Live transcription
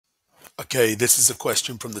Okay, this is a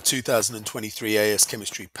question from the 2023 AS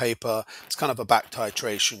chemistry paper. It's kind of a back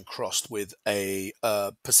titration crossed with a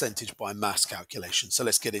percentage by mass calculation. So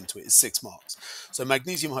let's get into it. It's 6 marks. So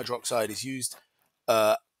magnesium hydroxide is used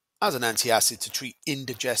uh, as an antiacid to treat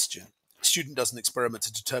indigestion. The student does an experiment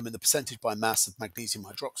to determine the percentage by mass of magnesium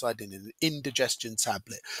hydroxide in an indigestion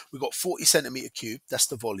tablet. We've got 40 centimeter cubed, that's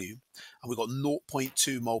the volume, and we've got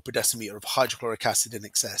 0.2 mole per decimeter of hydrochloric acid in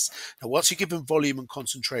excess. Now, once you're given volume and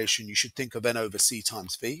concentration, you should think of N over C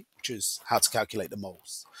times V, which is how to calculate the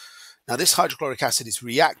moles. Now, this hydrochloric acid is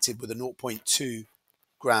reacted with a 0.2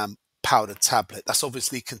 gram powdered tablet. That's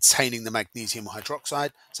obviously containing the magnesium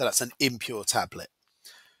hydroxide, so that's an impure tablet.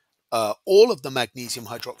 All of the magnesium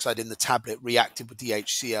hydroxide in the tablet reacted with the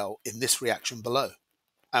HCl in this reaction below.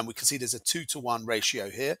 And we can see there's a 2-to-1 ratio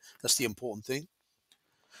here. That's the important thing.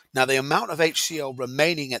 Now, the amount of HCl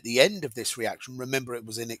remaining at the end of this reaction, remember it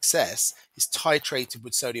was in excess, is titrated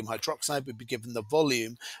with sodium hydroxide. We'd be given the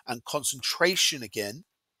volume and concentration again.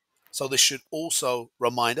 So this should also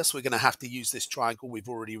remind us we're going to have to use this triangle we've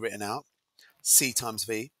already written out, C times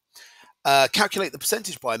V. Calculate the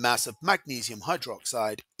percentage by mass of magnesium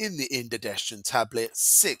hydroxide in the indigestion tablet,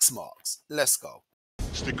 6 marks. Let's go.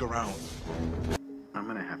 Stick around. I'm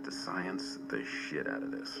gonna have to science the shit out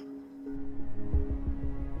of this.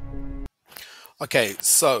 Okay,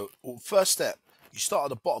 so first step, you start at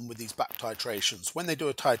the bottom with these back titrations. When they do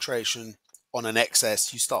a titration on an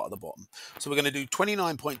excess, you start at the bottom. So we're going to do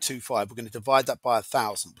 29.25. We're going to divide that by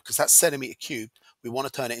 1,000 because that's centimeter cubed. We want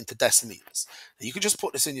to turn it into decimeters. Now you can just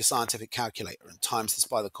put this in your scientific calculator and times this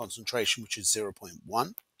by the concentration, which is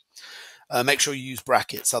 0.1. Make sure you use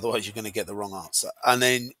brackets, otherwise you're going to get the wrong answer. And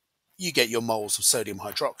then you get your moles of sodium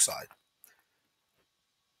hydroxide.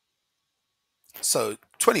 So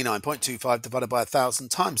 29.25 divided by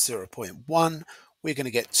 1,000 times 0.1, we're going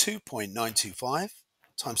to get 2.925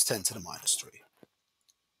 times 10 to the minus 3.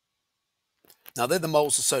 Now, they're the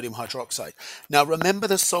moles of sodium hydroxide. Now, remember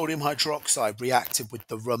the sodium hydroxide reacted with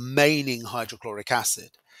the remaining hydrochloric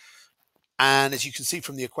acid. And as you can see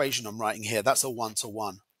from the equation I'm writing here, that's a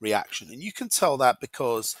 1-to-1 reaction. And you can tell that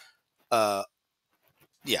because, it's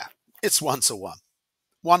 1-to-1.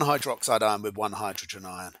 One hydroxide ion with one hydrogen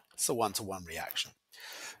ion. It's a 1-to-1 reaction.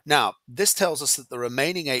 Now, this tells us that the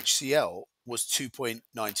remaining HCl was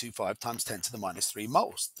 2.925 times 10 to the minus 3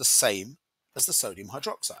 moles, the same as the sodium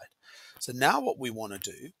hydroxide. So now what we want to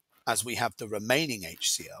do, as we have the remaining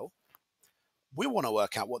HCl, we want to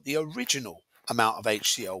work out what the original amount of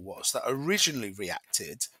HCl was that originally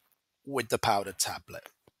reacted with the powdered tablet.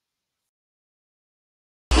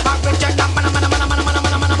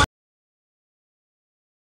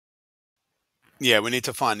 Yeah, we need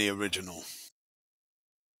to find the original.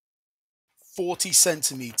 40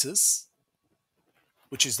 centimeters,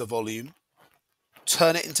 which is the volume.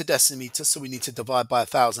 Turn it into decimeters, so we need to divide by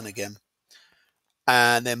 1,000 again.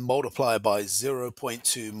 And then multiply by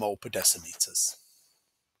 0.2 mole per decimeters.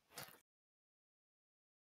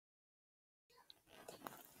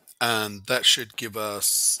 And that should give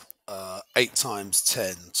us 8 times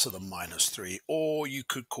 10 to the minus 3, or you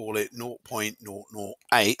could call it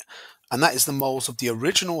 0.008. And that is the moles of the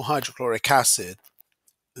original hydrochloric acid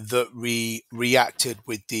that reacted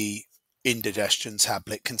with the indigestion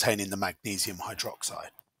tablet containing the magnesium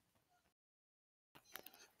hydroxide.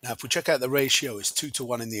 Now, if we check out the ratio, it's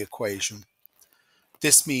 2-to-1 in the equation.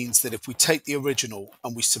 This means that if we take the original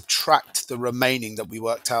and we subtract the remaining that we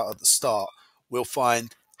worked out at the start, we'll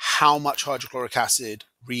find how much hydrochloric acid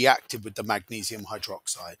reacted with the magnesium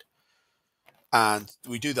hydroxide. And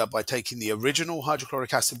we do that by taking the original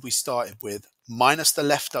hydrochloric acid we started with minus the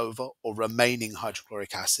leftover or remaining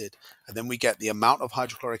hydrochloric acid, and then we get the amount of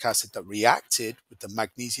hydrochloric acid that reacted with the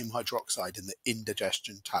magnesium hydroxide in the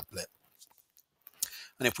indigestion tablet.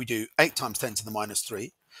 And if we do 8 times 10 to the minus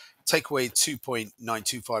 3, take away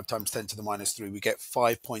 2.925 times 10 to the minus 3, we get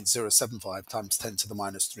 5.075 times 10 to the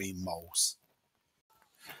minus 3 moles.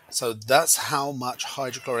 So that's how much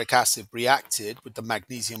hydrochloric acid reacted with the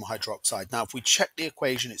magnesium hydroxide. Now, if we check the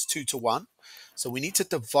equation, it's 2-to-1. So we need to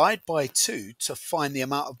divide by 2 to find the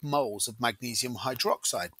amount of moles of magnesium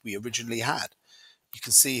hydroxide we originally had. You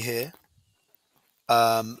can see here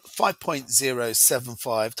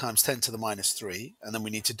 5.075 times 10 to the minus 3, and then we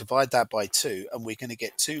need to divide that by 2, and we're going to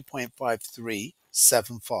get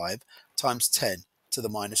 2.5375 times 10 to the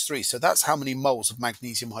minus 3. So that's how many moles of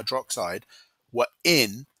magnesium hydroxide were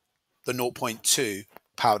in the 0.2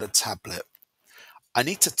 powdered tablet. I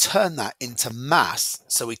need to turn that into mass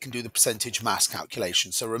so we can do the percentage mass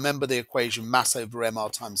calculation. So remember the equation mass over mR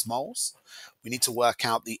times moles. We need to work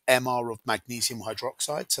out the mR of magnesium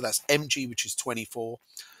hydroxide. So that's Mg, which is 24,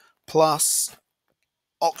 plus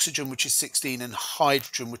oxygen, which is 16, and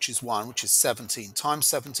hydrogen, which is 1, which is 17, times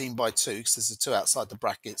 17 by 2, because there's a 2 outside the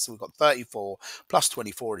bracket, so we've got 34 plus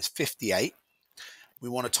 24 is 58. We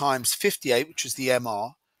want to times 58, which is the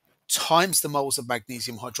MR, times the moles of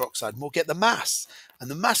magnesium hydroxide, and we'll get the mass. And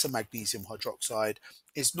the mass of magnesium hydroxide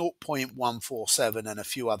is 0.147 and a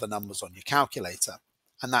few other numbers on your calculator,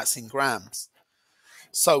 and that's in grams.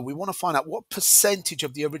 So we want to find out what percentage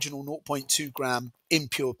of the original 0.2 gram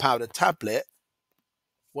impure powder tablet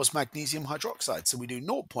was magnesium hydroxide. So we do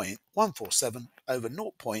 0.147 over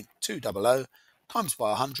 0.200 times by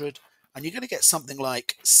 100, and you're going to get something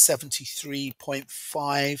like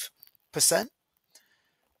 73.5%.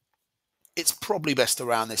 It's probably best to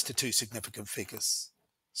round this to two significant figures.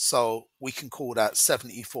 So we can call that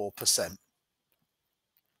 74%.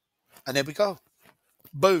 And there we go.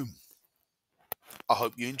 Boom. I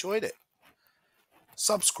hope you enjoyed it.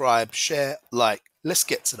 Subscribe, share, like. Let's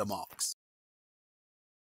get to the marks.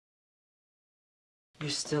 You're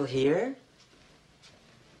still here?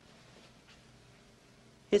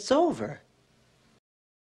 It's over.